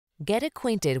Get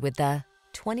acquainted with the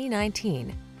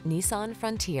 2019 Nissan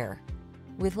Frontier.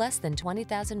 With less than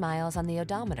 20,000 miles on the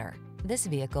odometer, this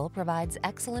vehicle provides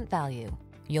excellent value.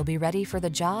 You'll be ready for the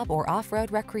job or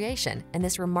off-road recreation in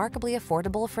this remarkably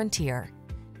affordable Frontier.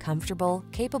 Comfortable,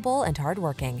 capable, and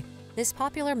hardworking, this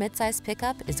popular midsize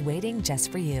pickup is waiting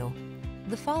just for you.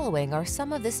 The following are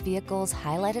some of this vehicle's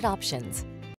highlighted options: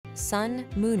 sun,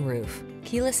 moonroof,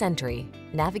 keyless entry,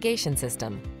 navigation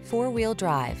system, four-wheel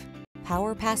drive,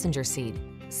 power passenger seat,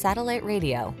 satellite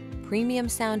radio, premium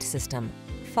sound system,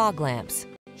 fog lamps,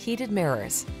 heated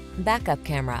mirrors, backup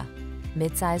camera,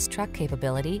 midsize truck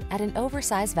capability at an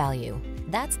oversized value.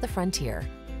 That's the Frontier.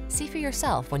 See for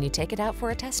yourself when you take it out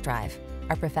for a test drive.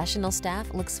 Our professional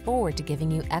staff looks forward to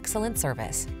giving you excellent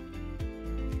service.